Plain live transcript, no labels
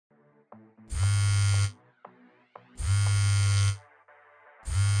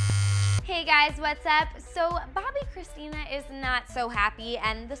Hey guys, what's up? So Bobbi Kristina is not so happy,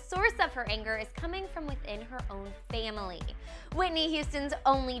 and the source of her anger is coming from within her own family. Whitney Houston's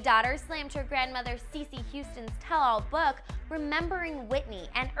only daughter slammed her grandmother Cissy Houston's tell-all book, Remembering Whitney,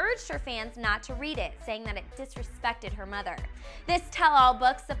 and urged her fans not to read it, saying that it disrespected her mother. This tell-all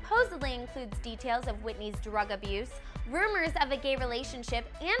book supposedly includes details of Whitney's drug abuse, rumors of a gay relationship,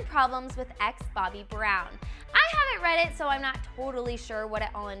 and problems with ex Bobby Brown. I haven't read it, so I'm not totally sure what it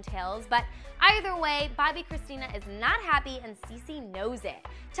all entails, but either way, Bobbi Kristina is not happy and Cissy knows it,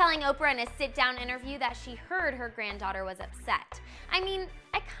 telling Oprah in a sit-down interview that she heard her granddaughter was upset. I mean,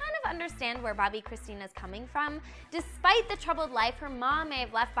 I kind of understand where Bobbi Kristina is coming from. Despite the troubled life her mom may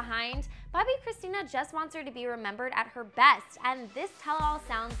have left behind, Bobbi Kristina just wants her to be remembered at her best, and this tell-all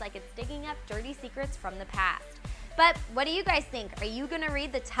sounds like it's digging up dirty secrets from the past. But what do you guys think? Are you gonna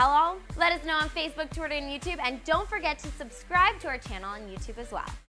read the tell-all? Let us know on Facebook, Twitter, and YouTube, and don't forget to subscribe to our channel on YouTube as well.